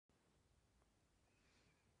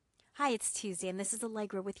Hi, it's Tuesday, and this is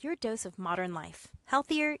Allegra with your dose of modern life.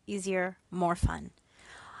 Healthier, easier, more fun.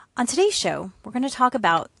 On today's show, we're going to talk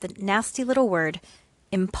about the nasty little word,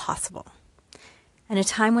 impossible, and a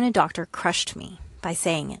time when a doctor crushed me by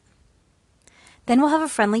saying it. Then we'll have a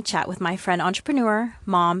friendly chat with my friend entrepreneur,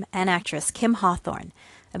 mom, and actress Kim Hawthorne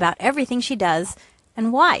about everything she does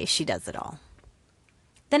and why she does it all.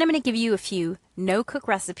 Then I'm going to give you a few no-cook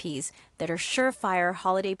recipes that are surefire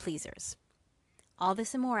holiday pleasers. All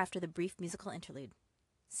this and more after the brief musical interlude.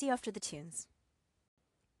 See you after the tunes.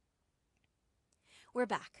 We're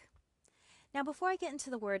back. Now, before I get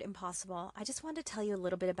into the word impossible, I just want to tell you a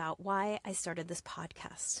little bit about why I started this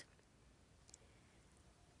podcast.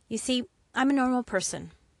 You see, I'm a normal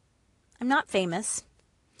person. I'm not famous,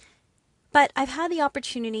 but I've had the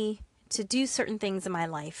opportunity to do certain things in my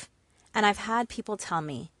life, and I've had people tell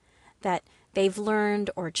me that they've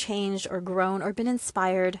learned or changed or grown or been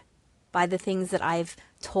inspired by the things that I've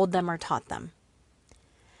told them or taught them.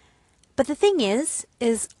 But the thing is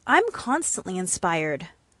I'm constantly inspired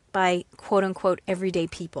by quote unquote everyday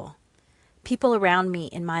people around me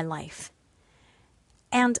in my life.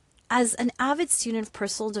 And as an avid student of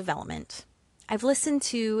personal development, I've listened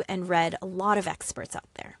to and read a lot of experts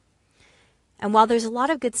out there. And while there's a lot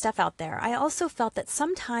of good stuff out there, I also felt that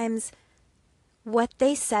sometimes what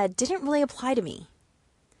they said didn't really apply to me.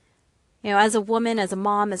 As a woman, as a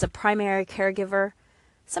mom, as a primary caregiver,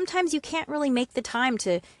 sometimes you can't really make the time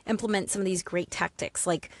to implement some of these great tactics,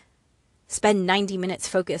 like spend 90 minutes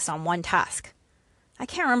focused on one task. I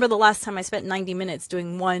can't remember the last time I spent 90 minutes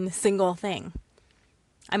doing one single thing.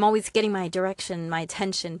 I'm always getting my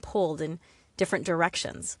attention pulled in different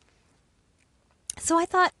directions. So I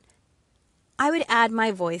thought I would add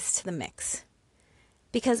my voice to the mix,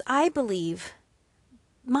 because I believe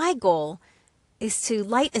my goal is to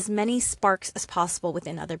light as many sparks as possible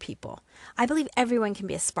within other people. I believe everyone can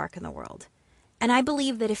be a spark in the world. And I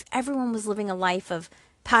believe that if everyone was living a life of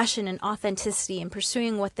passion and authenticity and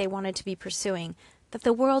pursuing what they wanted to be pursuing, that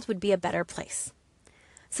the world would be a better place.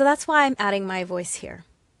 So that's why I'm adding my voice here,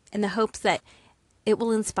 in the hopes that it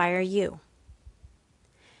will inspire you.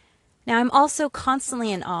 Now, I'm also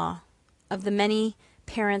constantly in awe of the many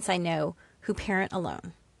parents I know who parent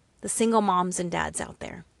alone, the single moms and dads out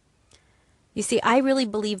there. You see, I really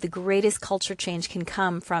believe the greatest culture change can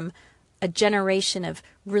come from a generation of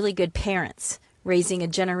really good parents raising a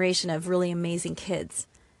generation of really amazing kids.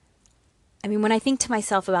 I mean, when I think to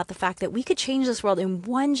myself about the fact that we could change this world in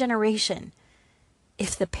one generation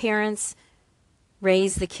if the parents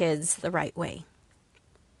raise the kids the right way.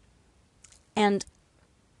 And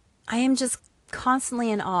I am just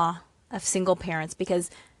constantly in awe of single parents,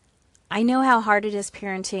 because I know how hard it is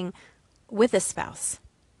parenting with a spouse.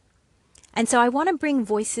 And so I want to bring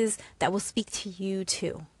voices that will speak to you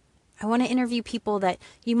too. I want to interview people that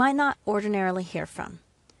you might not ordinarily hear from.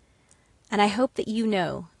 And I hope that you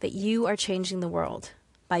know that you are changing the world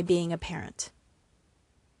by being a parent.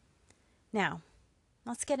 Now,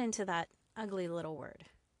 let's get into that ugly little word,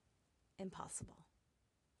 impossible.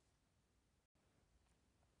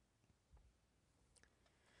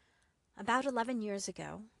 About 11 years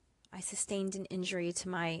ago, I sustained an injury to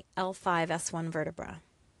my L5-S1 vertebra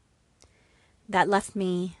that left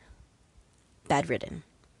me bedridden.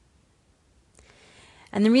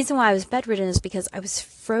 And the reason why I was bedridden is because I was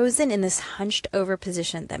frozen in this hunched over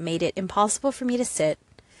position that made it impossible for me to sit,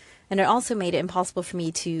 and it also made it impossible for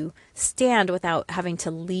me to stand without having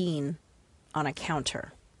to lean on a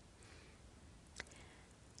counter.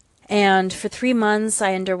 And for 3 months,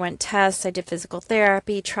 I underwent tests, I did physical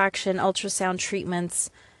therapy, traction, ultrasound treatments,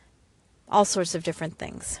 all sorts of different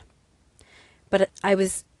things. But I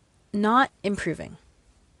was not improving.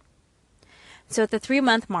 So at the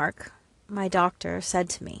 3-month mark, my doctor said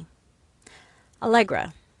to me,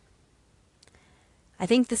 Allegra, I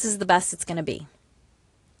think this is the best it's going to be.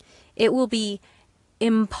 It will be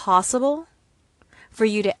impossible for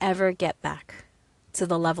you to ever get back to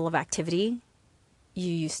the level of activity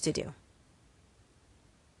you used to do.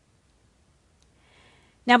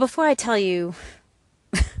 Now, before I tell you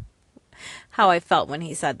how I felt when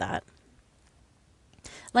he said that,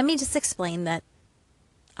 let me just explain that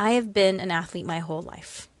I have been an athlete my whole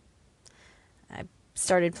life. I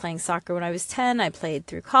started playing soccer when I was 10. I played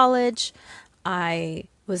through college. I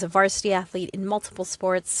was a varsity athlete in multiple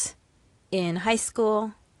sports in high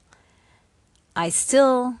school. I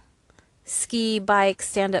still ski, bike,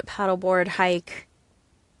 stand-up paddleboard, hike,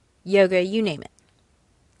 yoga, you name it.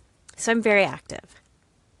 So I'm very active.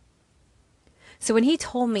 So when he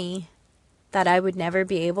told me that I would never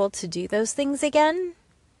be able to do those things again,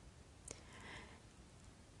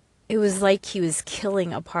 it was like he was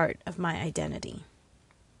killing a part of my identity.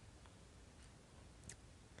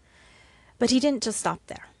 But he didn't just stop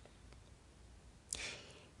there.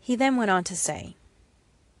 He then went on to say,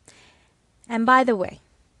 and by the way,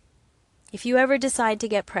 if you ever decide to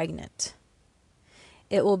get pregnant,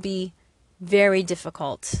 it will be very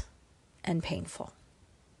difficult and painful.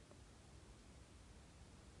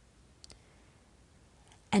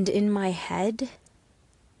 And in my head,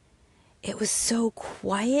 it was so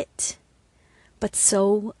quiet, but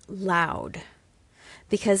so loud,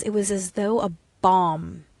 because it was as though a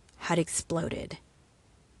bomb had exploded.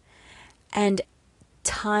 And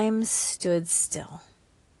time stood still.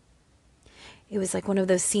 It was like one of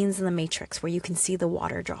those scenes in The Matrix where you can see the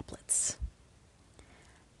water droplets.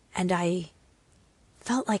 And I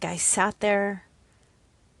felt like I sat there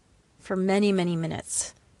for many, many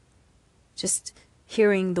minutes, just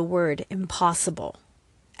hearing the word impossible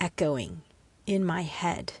echoing in my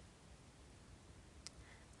head.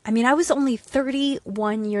 I mean, I was only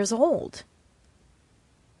 31 years old.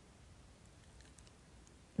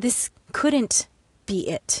 This couldn't be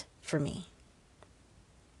it for me.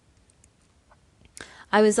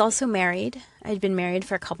 I was also married. I'd been married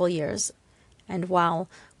for a couple years. And while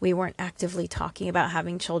we weren't actively talking about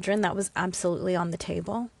having children, that was absolutely on the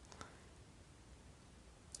table.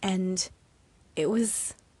 And it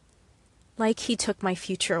was like he took my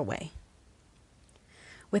future away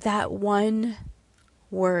with that one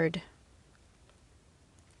word.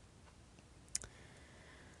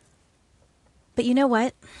 But you know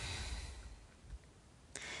what?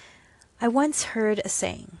 I once heard a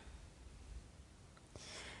saying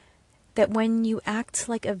that when you act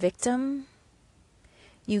like a victim,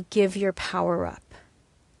 you give your power up.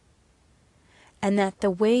 And that the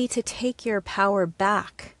way to take your power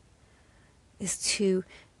back is to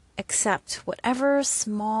accept whatever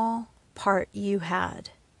small part you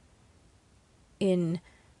had in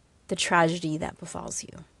the tragedy that befalls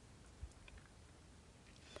you.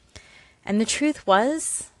 And the truth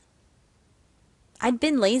was, I'd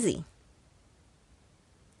been lazy.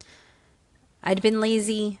 I'd been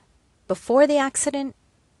lazy before the accident,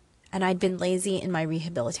 and I'd been lazy in my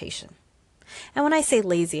rehabilitation. And when I say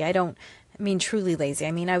lazy, I don't mean truly lazy.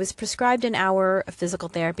 I mean, I was prescribed an hour of physical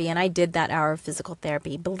therapy, and I did that hour of physical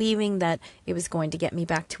therapy, believing that it was going to get me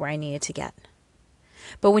back to where I needed to get.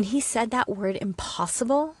 But when he said that word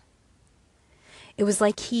impossible, it was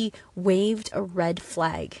like he waved a red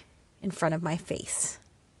flag in front of my face.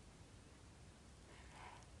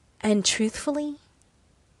 And truthfully,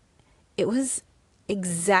 it was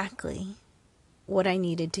exactly what I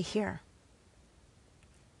needed to hear.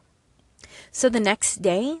 So the next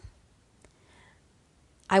day,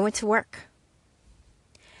 I went to work.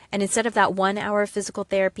 And instead of that 1 hour of physical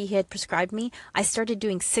therapy he had prescribed me, I started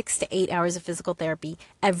doing 6 to 8 hours of physical therapy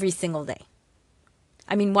every single day.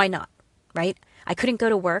 I mean, why not, right? I couldn't go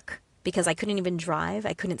to work because I couldn't even drive.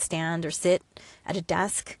 I couldn't stand or sit at a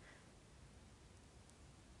desk.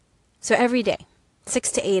 So every day,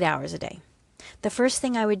 6 to 8 hours a day. The first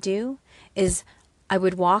thing I would do is I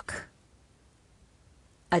would walk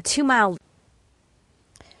a 2-mile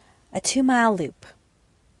loop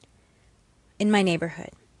in my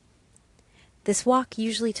neighborhood. This walk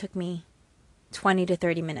usually took me 20 to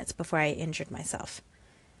 30 minutes before I injured myself.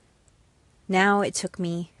 Now it took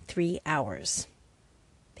me 3 hours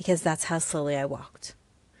because that's how slowly I walked.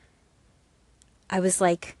 I was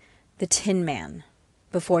like the Tin Man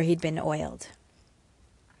before he'd been oiled.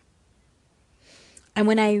 And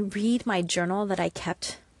when I read my journal that I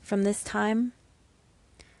kept from this time,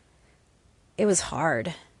 it was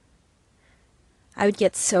hard. I would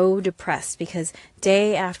get so depressed because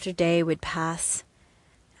day after day would pass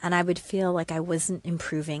and I would feel like I wasn't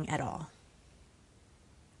improving at all.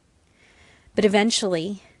 But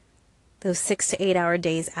eventually, those 6 to 8 hour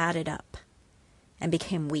days added up and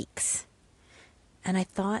became weeks. And I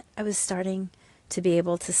thought I was starting to be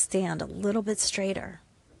able to stand a little bit straighter.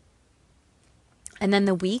 And then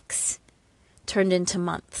the weeks turned into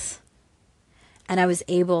months, and I was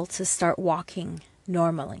able to start walking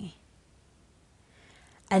normally.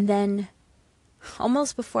 And then,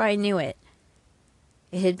 almost before I knew it,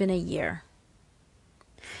 it had been a year.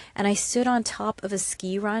 And I stood on top of a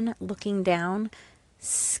ski run looking down,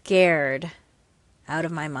 scared out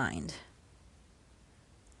of my mind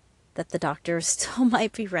that the doctor still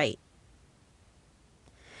might be right.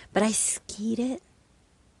 But I skied it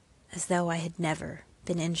as though I had never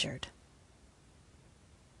been injured.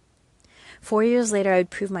 4 years later, I would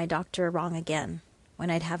prove my doctor wrong again when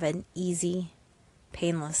I'd have an easy,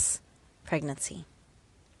 painless pregnancy.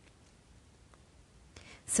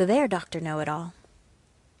 So there, Dr. Know-It-All.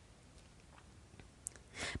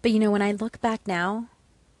 But you know, when I look back now,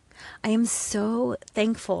 I am so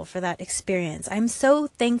thankful for that experience. I'm so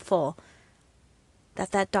thankful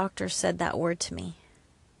that that doctor said that word to me,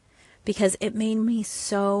 because it made me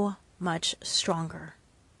so much stronger.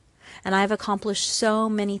 And I've accomplished so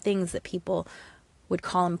many things that people would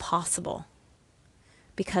call impossible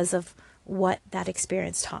because of what that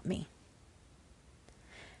experience taught me.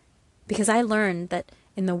 Because I learned that,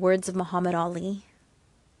 in the words of Muhammad Ali,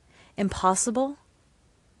 impossible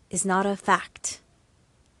is not a fact.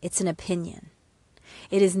 It's an opinion.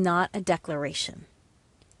 It is not a declaration.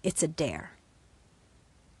 It's a dare.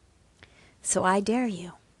 So I dare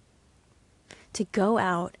you to go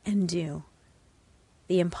out and do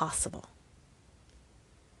the impossible.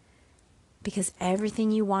 Because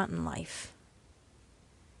everything you want in life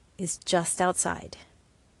is just outside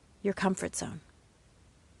your comfort zone.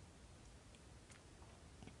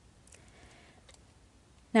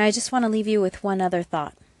 Now, I just want to leave you with one other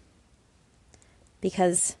thought.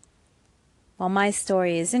 Because while my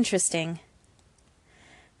story is interesting,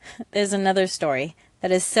 there's another story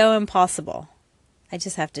that is so impossible, I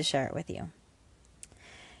just have to share it with you.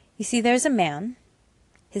 You see, there's a man.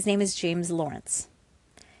 His name is James Lawrence.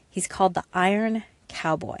 He's called the Iron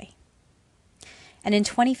Cowboy. And in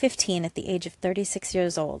 2015, at the age of 36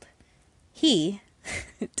 years old, he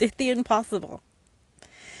did the impossible.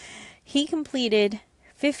 He completed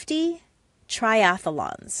 50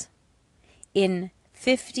 triathlons in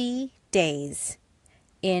 50 days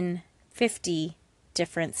in 50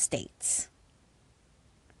 different states.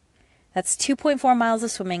 That's 2.4 miles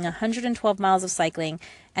of swimming, 112 miles of cycling,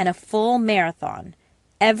 and a full marathon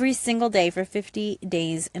every single day for 50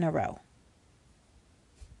 days in a row.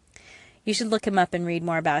 You should look him up and read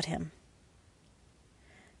more about him.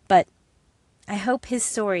 But I hope his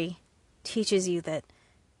story teaches you that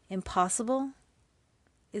impossible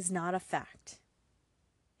is not a fact.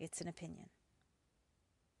 It's an opinion.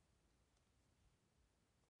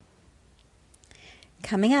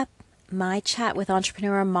 Coming up, my chat with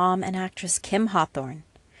entrepreneur, mom, and actress Kim Hawthorne.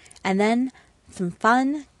 And then some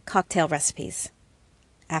fun cocktail recipes.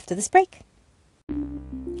 After this break.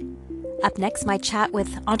 Up next, my chat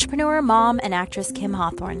with entrepreneur, mom, and actress Kim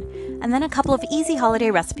Hawthorne. And then a couple of easy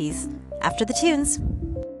holiday recipes. After the tunes.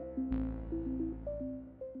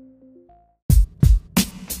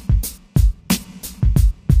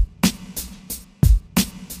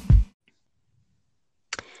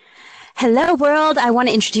 Hello, world. I want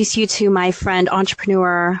to introduce you to my friend,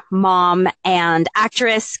 entrepreneur, mom, and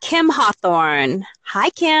actress Kim Hawthorne.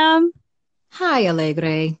 Hi, Kim. Hi,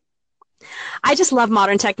 Alegre. I just love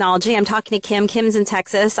modern technology. I'm talking to Kim. Kim's in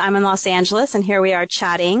Texas. I'm in Los Angeles, and here we are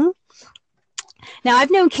chatting. Now,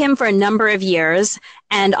 I've known Kim for a number of years,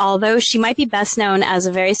 and although she might be best known as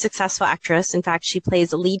a very successful actress, in fact, she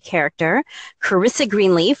plays a lead character, Carissa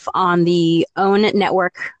Greenleaf, on the OWN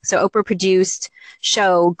network, so Oprah-produced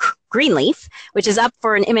show Greenleaf, which is up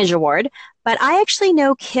for an Image Award. But I actually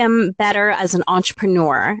know Kim better as an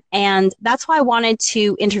entrepreneur, and that's why I wanted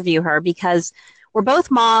to interview her, because we're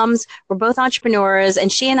both moms, we're both entrepreneurs,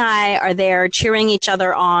 and she and I are there cheering each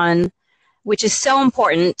other on, which is so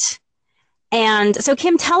important. And so,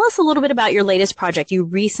 Kim, tell us a little bit about your latest project. You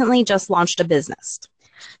recently just launched a business.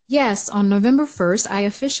 Yes, on November 1st, I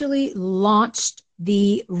officially launched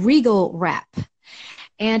the Regal Wrap,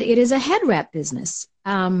 and it is a head wrap business.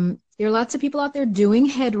 There are lots of people out there doing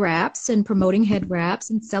head wraps and promoting head wraps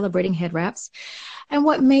and celebrating head wraps. And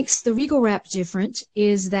what makes the Regal Wrap different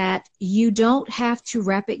is that you don't have to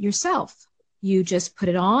wrap it yourself. You just put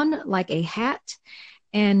it on like a hat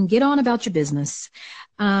and get on about your business.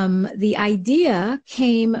 The idea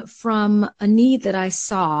came from a need that I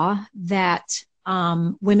saw that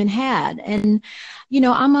women had. And, you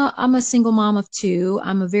know, I'm a single mom of two.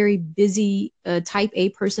 I'm a very busy type A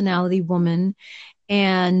personality woman.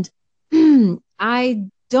 And I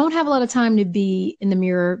don't have a lot of time to be in the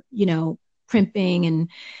mirror, you know, primping and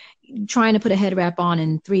trying to put a head wrap on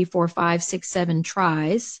in 3, 4, 5, 6, 7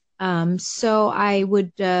 tries. So I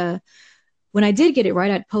would, when I did get it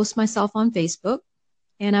right, I'd post myself on Facebook,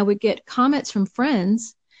 and I would get comments from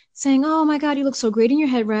friends saying, "Oh my God, you look so great in your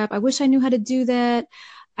head wrap. I wish I knew how to do that.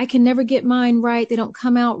 I can never get mine right. They don't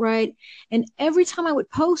come out right." And every time I would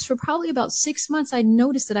post for probably about 6 months, I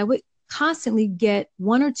noticed that I would constantly get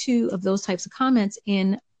 1 or 2 of those types of comments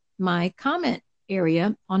in my comment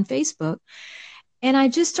area on Facebook. And I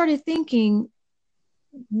just started thinking,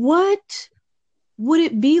 what would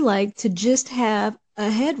it be like to just have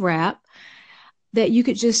a head wrap that you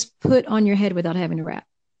could just put on your head without having to wrap?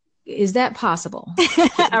 Is that possible?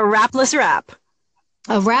 A wrapless wrap.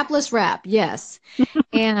 A wrapless wrap, yes.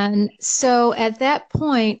 And so at that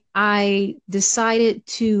point, I decided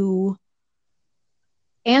to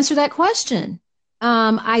answer that question.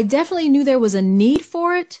 I definitely knew there was a need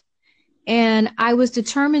for it. And I was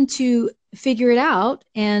determined to figure it out.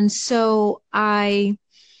 And so I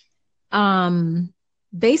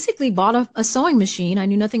basically bought a sewing machine. I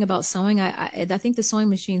knew nothing about sewing. I think the sewing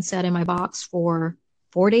machine sat in my box for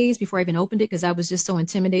 4 days before I even opened it because I was just so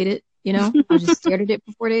intimidated. I just stared at it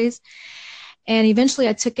for 4 days. And eventually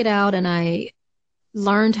I took it out and I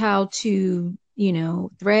learned how to,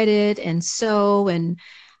 thread it and sew. And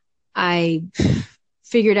I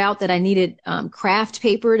figured out that I needed craft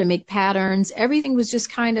paper to make patterns. Everything was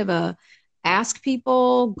just kind of a ask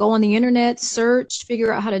people, go on the internet, search,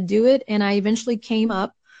 figure out how to do it. And I eventually came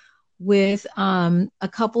up with a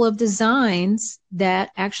couple of designs that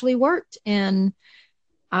actually worked. And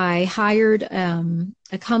I hired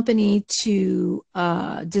a company to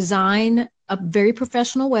design a very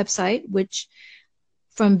professional website, which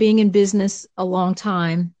from being in business a long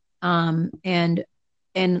time and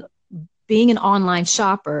being an online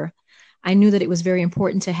shopper, I knew that it was very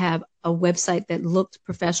important to have a website that looked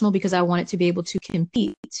professional because I wanted to be able to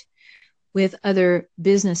compete with other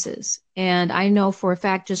businesses. And I know for a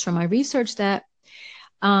fact, just from my research, that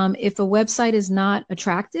if a website is not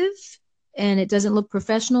attractive and it doesn't look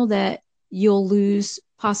professional, that you'll lose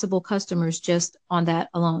possible customers just on that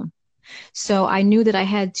alone. So I knew that I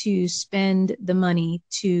had to spend the money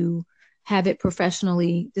to have it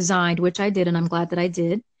professionally designed, which I did, and I'm glad that I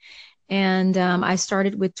did. And I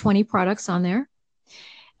started with 20 products on there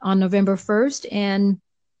on November 1st, and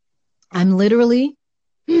I'm literally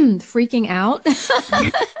freaking out.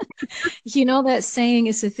 You know that saying,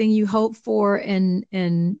 it's the thing you hope for and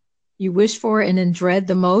you wish for and then dread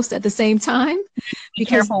the most at the same time. Be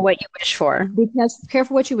careful what you wish for. Because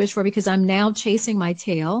careful what you wish for, because I'm now chasing my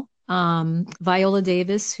tail. Viola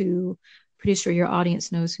Davis, who pretty sure your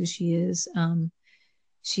audience knows who she is.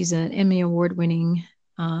 She's an Emmy Award winning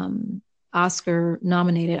Oscar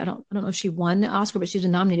nominated. I don't know if she won the Oscar, but she's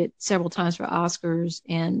been nominated several times for Oscars,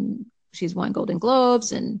 and she's won Golden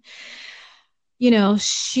Globes. And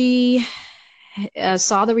she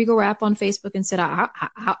saw the Regal Wrap on Facebook and said, I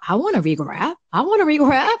want a Regal Wrap. I want a Regal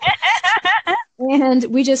Wrap. And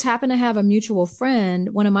we just happen to have a mutual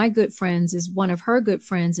friend. One of my good friends is one of her good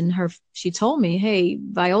friends, and she told me, hey,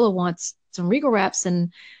 Viola wants some Regal Wraps.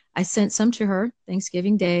 And I sent some to her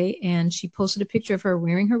Thanksgiving Day, and she posted a picture of her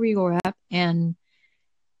wearing her Regal Wrap, and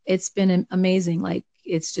it's been amazing. Like,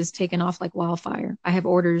 it's just taken off like wildfire. I have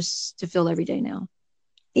orders to fill every day now.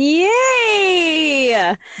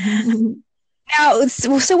 Yay! Now,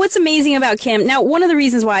 so what's amazing about Kim? Now, one of the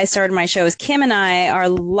reasons why I started my show is Kim and I are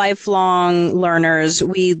lifelong learners.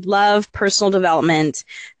 We love personal development,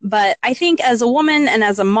 but I think as a woman and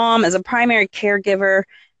as a mom, as a primary caregiver,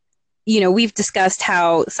 we've discussed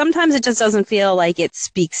how sometimes it just doesn't feel like it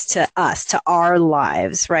speaks to us, to our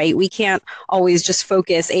lives, right? We can't always just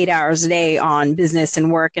focus 8 hours a day on business and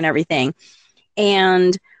work and everything.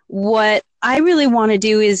 And what I really want to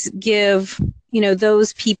do is give,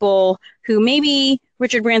 those people who maybe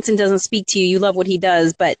Richard Branson doesn't speak to you, you love what he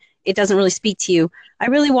does, but it doesn't really speak to you. I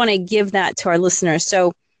really want to give that to our listeners.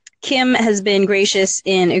 So Kim has been gracious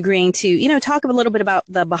in agreeing to, talk a little bit about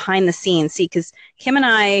the behind the scenes. See, because Kim and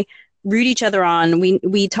I root each other on.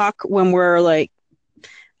 We talk when we're like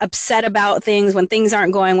upset about things, when things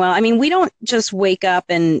aren't going well. I mean, we don't just wake up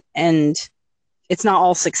and it's not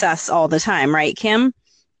all success all the time, right, Kim?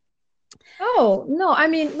 Oh, no. I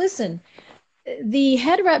mean, listen, the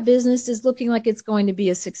head wrap business is looking like it's going to be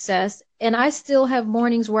a success. And I still have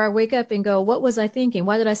mornings where I wake up and go, what was I thinking?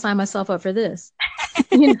 Why did I sign myself up for this?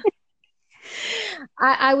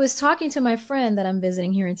 I was talking to my friend that I'm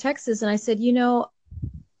visiting here in Texas, and I said,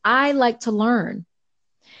 I like to learn.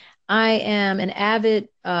 I am an avid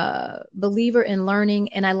believer in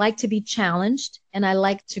learning, and I like to be challenged, and I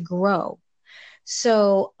like to grow.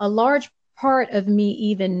 So a large part of me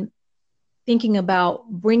even thinking about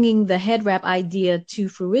bringing the head wrap idea to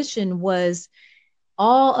fruition was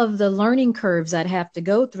all of the learning curves I'd have to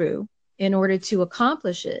go through in order to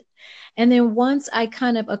accomplish it. And then once I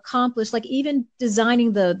kind of accomplished, like even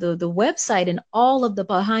designing the website and all of the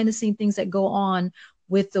behind the scene things that go on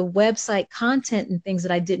with the website content and things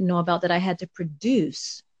that I didn't know about that I had to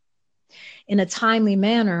produce in a timely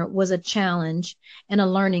manner was a challenge and a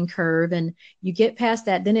learning curve. And you get past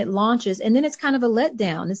that, then it launches, and then it's kind of a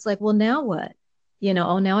letdown. It's like, well, now what?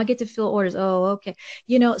 Oh, now I get to fill orders. Oh, okay.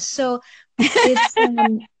 So it's,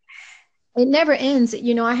 it never ends.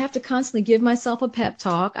 I have to constantly give myself a pep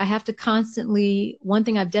talk. I have to constantly, one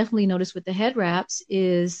thing I've definitely noticed with the head wraps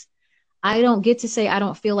is I don't get to say, I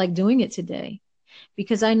don't feel like doing it today,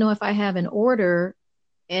 because I know if I have an order,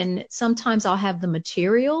 and sometimes I'll have the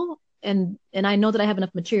material, and I know that I have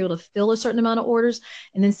enough material to fill a certain amount of orders,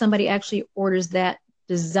 and then somebody actually orders that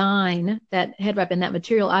design that head wrap and that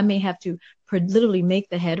material, I may have to literally make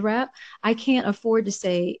the head wrap. I can't afford to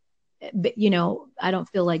say, I don't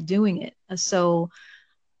feel like doing it. So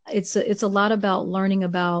it's a lot about learning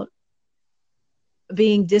about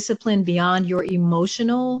being disciplined beyond your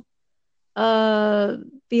emotional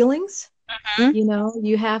feelings. Mhm.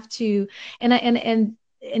 You have to,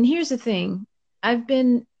 and here's the thing. I've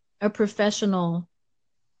been a professional,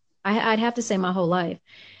 I'd have to say, my whole life.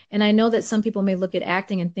 And I know that some people may look at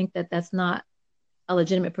acting and think that that's not a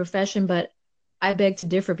legitimate profession, but I beg to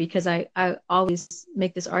differ, because I always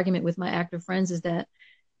make this argument with my actor friends, is that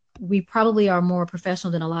we probably are more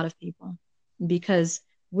professional than a lot of people, because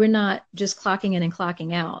we're not just clocking in and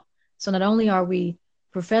clocking out. So not only are we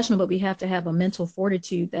professional, but we have to have a mental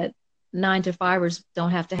fortitude that 9-to-5ers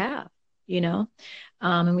don't have to have,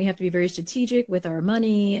 and we have to be very strategic with our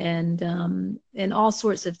money and all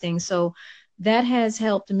sorts of things. So that has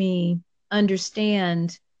helped me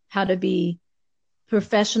understand how to be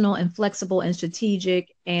professional and flexible and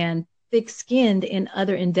strategic and thick-skinned in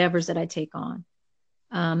other endeavors that I take on.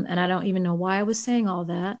 And I don't even know why I was saying all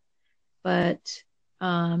that, but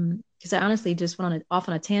because I honestly just went off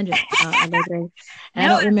on a tangent. And I No,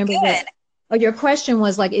 don't it's remember good. your question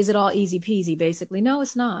was like, is it all easy peasy? Basically, no,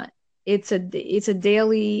 it's not. It's a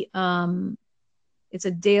daily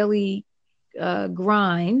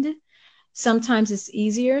grind. Sometimes it's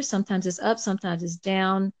easier, sometimes it's up, sometimes it's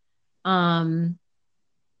down.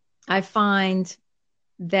 I find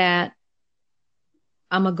that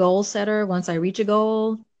I'm a goal setter. Once I reach a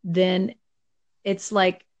goal, then it's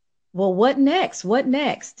like, well, what next? What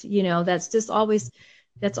next? That's always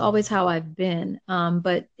how I've been.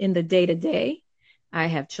 But in the day to day, I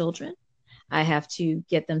have children. I have to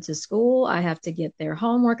get them to school. I have to get their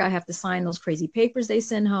homework. I have to sign those crazy papers they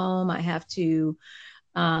send home. I have to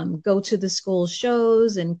go to the school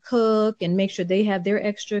shows and cook and make sure they have their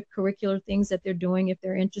extracurricular things that they're doing if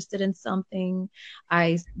they're interested in something.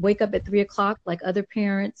 I wake up at 3 o'clock like other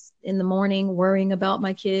parents in the morning, worrying about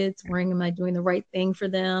my kids, worrying, am I doing the right thing for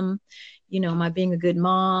them? Am I being a good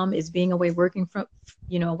mom? Is being away working from,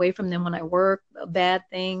 away from them when I work a bad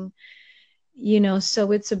thing?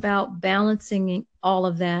 So it's about balancing all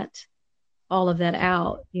of that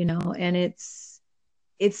out, and it's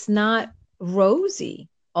not rosy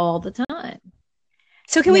all the time.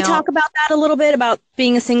 So can we talk Now, about that a little bit, about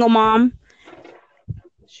being a single mom?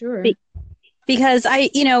 sure. Be- because I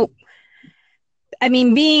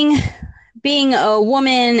mean, being a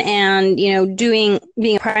woman and, being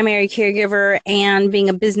a primary caregiver and being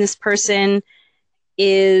a business person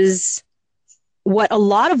is what a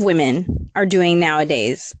lot of women are doing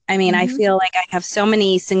nowadays. I mean, I Mm-hmm. feel like I have so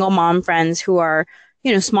many single mom friends who are,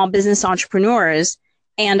 small business entrepreneurs.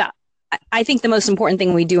 And I think the most important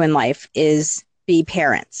thing we do in life is be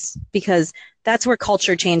parents, because that's where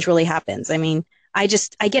culture change really happens. I mean, I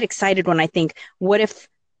get excited when I think, what if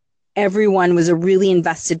everyone was a really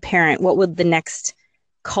invested parent? What would the next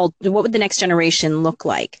generation look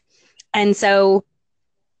like? And so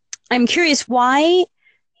I'm curious, why.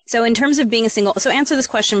 So in terms of being answer this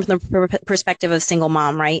question from the perspective of single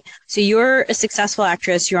mom, right? So you're a successful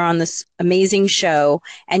actress, you're on this amazing show,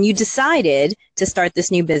 and you decided to start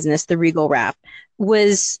this new business, the Regal Wrap.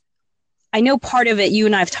 I know part of it, you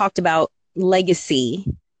and I have talked about legacy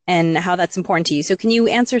and how that's important to you. So can you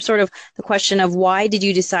answer sort of the question of, why did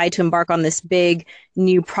you decide to embark on this big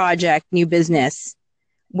new project, new business,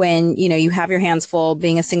 when you have your hands full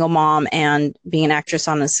being a single mom and being an actress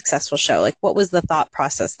on a successful show? Like, what was the thought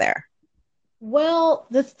process there? Well,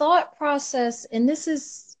 the thought process, and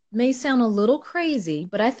may sound a little crazy,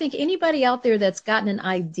 but I think anybody out there that's gotten an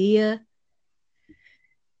idea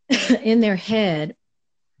in their head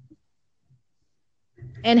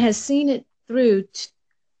and has seen it through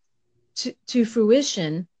to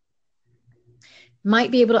fruition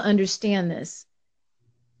might be able to understand this.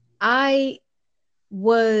 I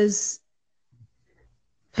was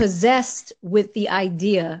possessed with the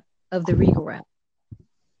idea of the Regal Wrap.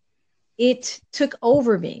 It took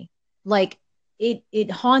over me, like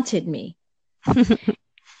it haunted me.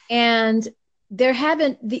 And there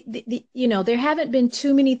haven't there haven't been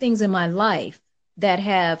too many things in my life that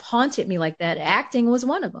have haunted me like that. Acting was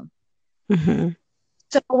one of them. Mm-hmm.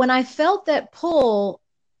 So when I felt that pull,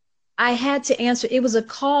 I had to answer. It was a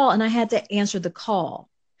call, and I had to answer the call.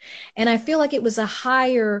 And I feel like it was a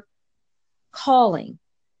higher calling.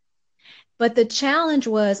 But the challenge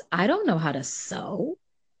was, I don't know how to sew.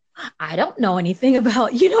 I don't know anything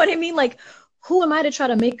about, you know what I mean? Like, who am I to try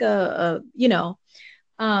to make um,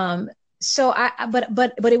 so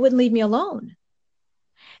but it wouldn't leave me alone.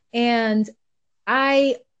 And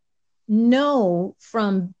I know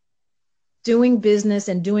from doing business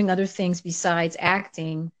and doing other things besides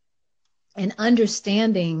acting and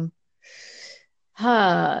understanding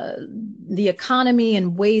the economy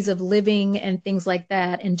and ways of living and things like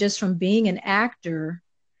that. And just from being an actor,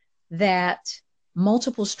 that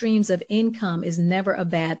multiple streams of income is never a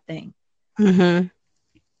bad thing. Mm-hmm.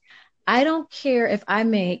 I don't care if I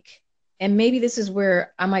make, and maybe this is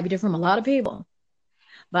where I might be different from a lot of people,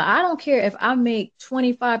 but I don't care if I make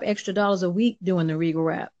 $25 extra a week doing the Regal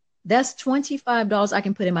Wrap. That's $25 I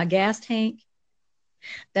can put in my gas tank.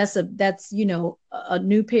 That's a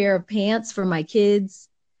new pair of pants for my kids.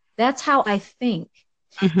 That's how I think.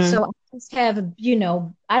 Mm-hmm. So I just have,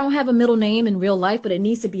 I don't have a middle name in real life, but it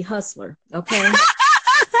needs to be Hustler. Okay.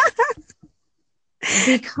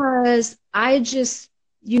 Because I just,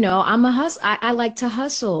 I'm a hustler. I like to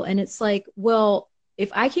hustle. And it's like, well, if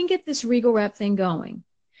I can get this Regal Wrap thing going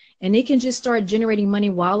and it can just start generating money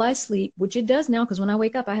while I sleep, which it does now, because when I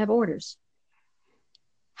wake up, I have orders.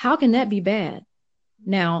 How can that be bad?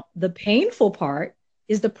 Now, the painful part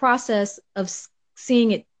is the process of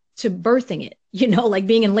seeing it to birthing it, like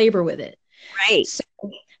being in labor with it. Right. So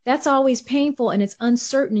that's always painful and it's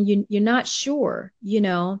uncertain. You're not sure,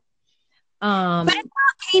 But it's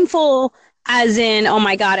not painful as in, oh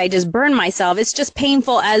my God, I just burned myself. It's just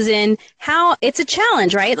painful as in how it's a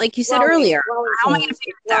challenge, right? Like you said earlier, how am I going to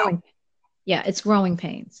figure this out? Yeah, it's growing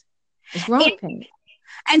pains. It's growing pains.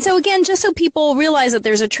 And so again, just so people realize that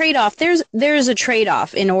there's a trade-off, there's a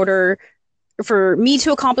trade-off in order for me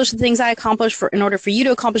to accomplish the things I accomplish, in order for you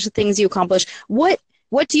to accomplish the things you accomplish. What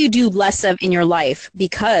do you do less of in your life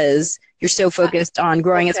because you're so focused on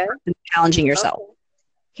growing as a person, challenging yourself? Okay.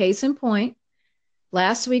 Case in point,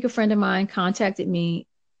 last week a friend of mine contacted me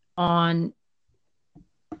on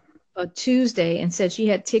a Tuesday and said she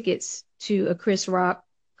had tickets to a Chris Rock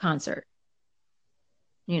concert,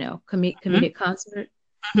 comedic concert.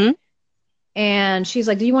 Mm-hmm. And she's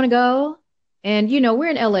like, do you want to go? And, we're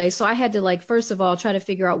in LA. So I had to first of all, try to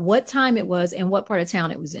figure out what time it was and what part of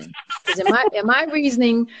town it was in. Because in my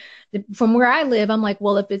reasoning from where I live, I'm like,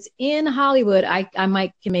 well, if it's in Hollywood, I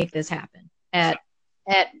can make this happen at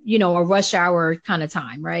a rush hour kind of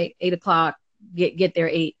time, right? 8:00, get there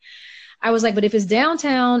 8. I was like, but if it's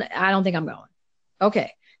downtown, I don't think I'm going.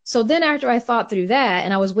 Okay. So then after I thought through that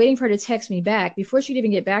and I was waiting for her to text me back, before she'd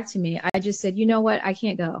even get back to me, I just said, you know what? I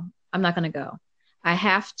can't go. I'm not going to go. I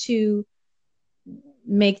have to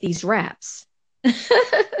make these wraps.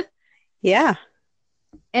 Yeah.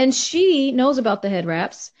 And she knows about the head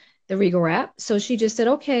wraps, the Regal Wrap. So she just said,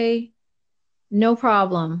 okay, no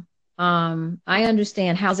problem. I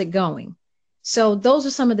understand. How's it going? So those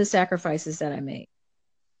are some of the sacrifices that I make.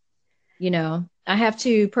 I have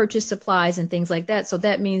to purchase supplies and things like that. So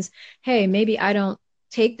that means, hey, maybe I don't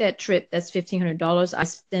take that trip. That's $1,500. I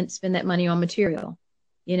spend that money on material,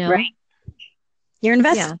 Right. You're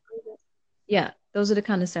investing. Yeah. Those are the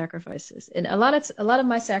kind of sacrifices. And a lot of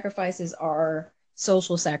my sacrifices are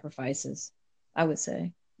social sacrifices, I would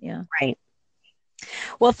say. Yeah. Right.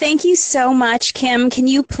 Well, thank you so much, Kim. Can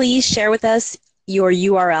you please share with us your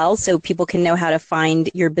URL so people can know how to find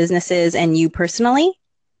your businesses and you personally?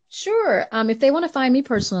 Sure. If they want to find me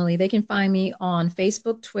personally, they can find me on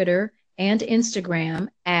Facebook, Twitter, and Instagram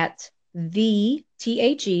at THE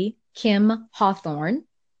Kim Hawthorne.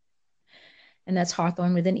 And that's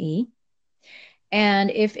Hawthorne with an E.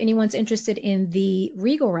 And if anyone's interested in the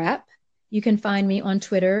Regal Wrap, you can find me on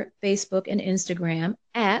Twitter, Facebook, and Instagram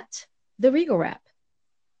at the Regal Wrap.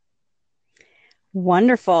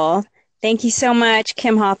 Wonderful. Thank you so much,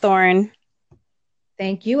 Kim Hawthorne.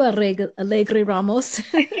 Thank you, Alegre Ramos.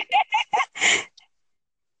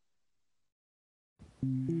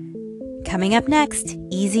 Coming up next,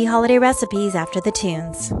 easy holiday recipes after the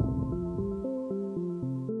tunes.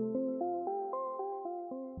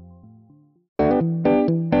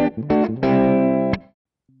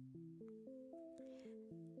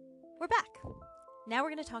 We're back. Now we're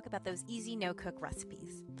going to talk about those easy no-cook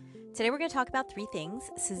recipes. Today we're going to talk about 3 things: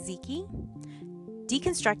 tzatziki,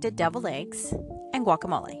 deconstructed deviled eggs, and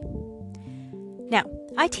guacamole. Now,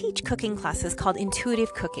 I teach cooking classes called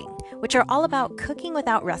Intuitive Cooking, which are all about cooking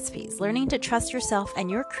without recipes, learning to trust yourself and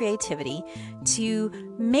your creativity to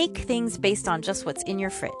make things based on just what's in your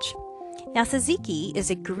fridge. Now, tzatziki is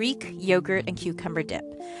a Greek yogurt and cucumber dip.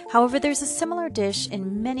 However, there's a similar dish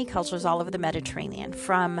in many cultures all over the Mediterranean,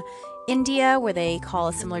 from India, where they call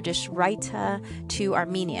a similar dish raita, to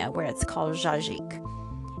Armenia, where it's called zhajik.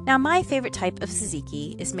 Now, my favorite type of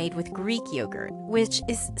tzatziki is made with Greek yogurt, which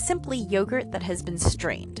is simply yogurt that has been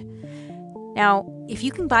strained. Now, if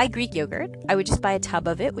you can buy Greek yogurt, I would just buy a tub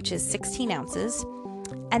of it, which is 16 ounces,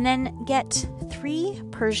 and then get 3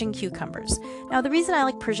 Persian cucumbers. Now, the reason I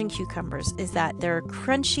like Persian cucumbers is that they're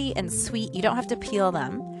crunchy and sweet. You don't have to peel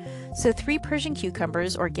them. So 3 Persian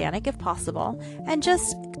cucumbers, organic if possible, and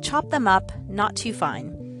just chop them up, not too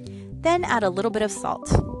fine. Then add a little bit of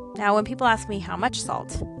salt. Now, when people ask me how much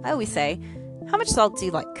salt, I always say, how much salt do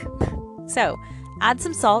you like? So add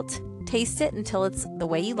some salt, taste it until it's the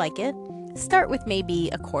way you like it. Start with maybe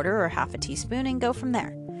a quarter or half a teaspoon and go from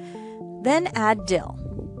there. Then add dill.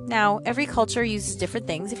 Now, every culture uses different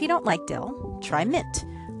things. If you don't like dill, try mint.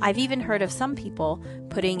 I've even heard of some people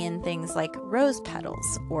putting in things like rose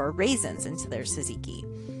petals or raisins into their tzatziki.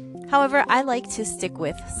 However, I like to stick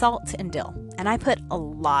with salt and dill, and I put a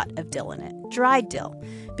lot of dill in it, dried dill,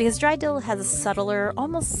 because dried dill has a subtler,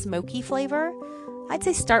 almost smoky flavor. I'd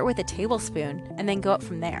say start with a tablespoon and then go up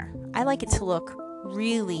from there. I like it to look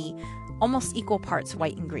really almost equal parts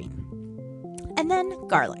white and green. And then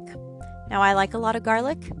garlic. Now, I like a lot of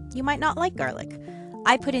garlic. You might not like garlic.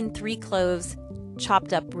 I put in 3 cloves,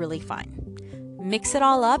 chopped up really fine. Mix it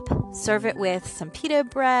all up, serve it with some pita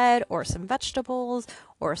bread or some vegetables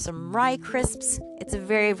or some rye crisps. It's a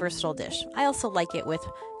very versatile dish. I also like it with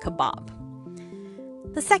kebab.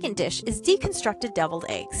 The second dish is deconstructed deviled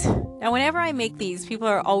eggs. Now, whenever I make these, people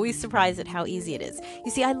are always surprised at how easy it is.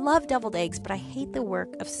 You see, I love deviled eggs, but I hate the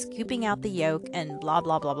work of scooping out the yolk and blah,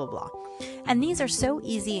 blah, blah, blah, blah. And these are so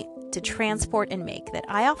easy to transport and make that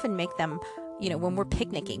I often make them, when we're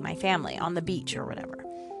picnicking, my family, on the beach or whatever.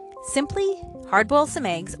 Simply hard-boil some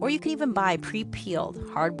eggs, or you can even buy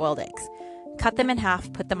pre-peeled hard-boiled eggs. Cut them in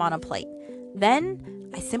half, put them on a plate.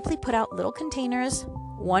 Then I simply put out little containers,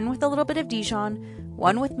 one with a little bit of Dijon,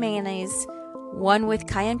 one with mayonnaise, one with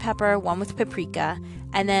cayenne pepper, one with paprika,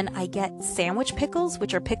 and then I get sandwich pickles,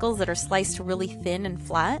 which are pickles that are sliced really thin and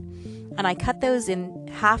flat, and I cut those in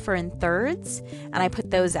half or in thirds, and I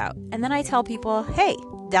put those out. And then I tell people, hey,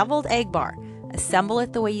 deviled egg bar, assemble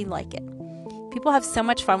it the way you like it. People have so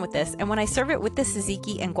much fun with this, and when I serve it with the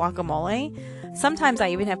tzatziki and guacamole, sometimes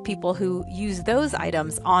I even have people who use those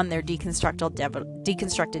items on their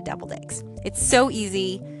deconstructed deviled eggs. It's so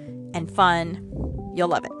easy and fun. You'll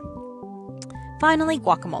love it. Finally,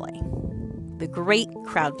 guacamole, the great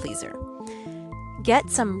crowd pleaser. Get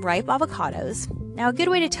some ripe avocados. Now, a good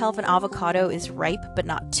way to tell if an avocado is ripe but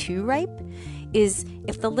not too ripe is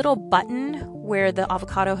if the little button where the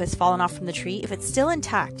avocado has fallen off from the tree, if it's still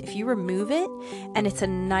intact, if you remove it and it's a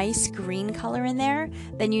nice green color in there,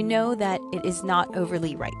 then you know that it is not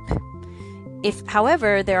overly ripe. If,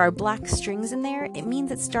 however, there are black strings in there, it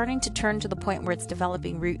means it's starting to turn to the point where it's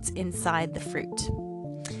developing roots inside the fruit.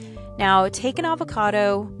 Now, take an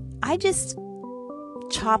avocado. I just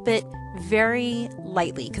chop it very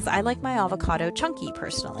lightly because I like my avocado chunky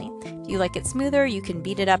personally. If you like it smoother, you can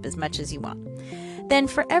beat it up as much as you want. Then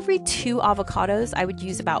for every 2 avocados, I would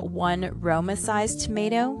use about 1 Roma-sized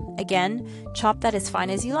tomato. Again, chop that as fine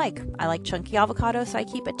as you like. I like chunky avocado, so I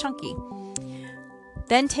keep it chunky.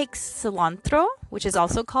 Then take cilantro, which is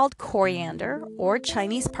also called coriander or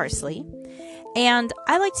Chinese parsley. And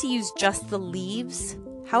I like to use just the leaves.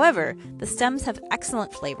 However, the stems have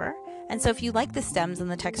excellent flavor. And so if you like the stems and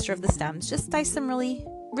the texture of the stems, just dice them really,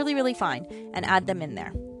 really, really fine and add them in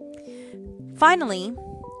there. Finally,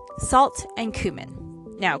 salt and cumin.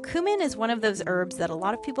 Now, cumin is one of those herbs that a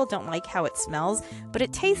lot of people don't like how it smells, but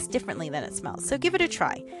it tastes differently than it smells. So give it a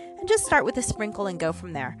try and just start with a sprinkle and go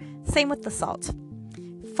from there. Same with the salt.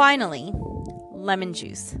 Finally, lemon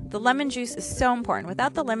juice. The lemon juice is so important.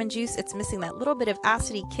 Without the lemon juice, it's missing that little bit of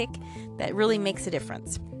acidy kick that really makes a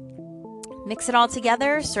difference. Mix it all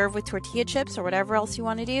together, serve with tortilla chips or whatever else you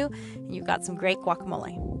want to do, and you've got some great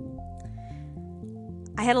guacamole.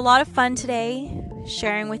 I had a lot of fun today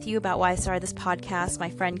sharing with you about why I started this podcast, my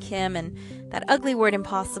friend Kim, and that ugly word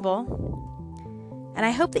impossible. And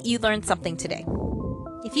I hope that you learned something today.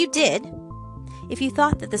 If you did, if you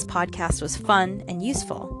thought that this podcast was fun and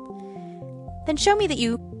useful, then show me that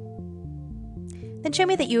you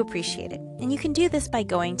appreciate it. And you can do this by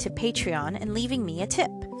going to Patreon and leaving me a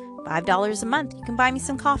tip. $5 a month. You can buy me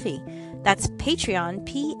some coffee. That's Patreon,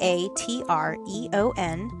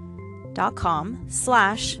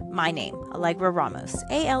 patreon.com/my name, Allegra Ramos,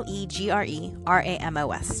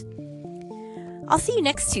 ALEGRERAMOS. I'll see you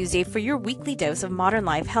next Tuesday for your weekly dose of modern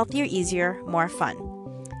life, healthier, easier, more fun.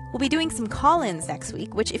 We'll be doing some call-ins next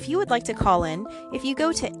week, which if you would like to call in, if you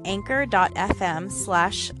go to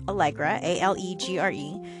anchor.fm/Allegra,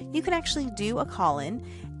 ALEGRE, you can actually do a call-in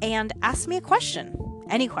and ask me a question,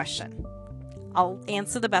 any question. I'll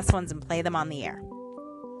answer the best ones and play them on the air.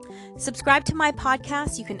 Subscribe to my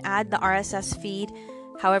podcast. You can add the RSS feed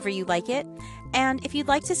however you like it. And if you'd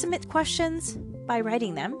like to submit questions, by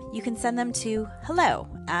writing them, you can send them to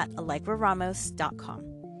hello@allegraramos.com.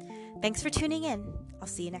 Thanks for tuning in. I'll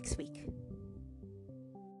see you next week.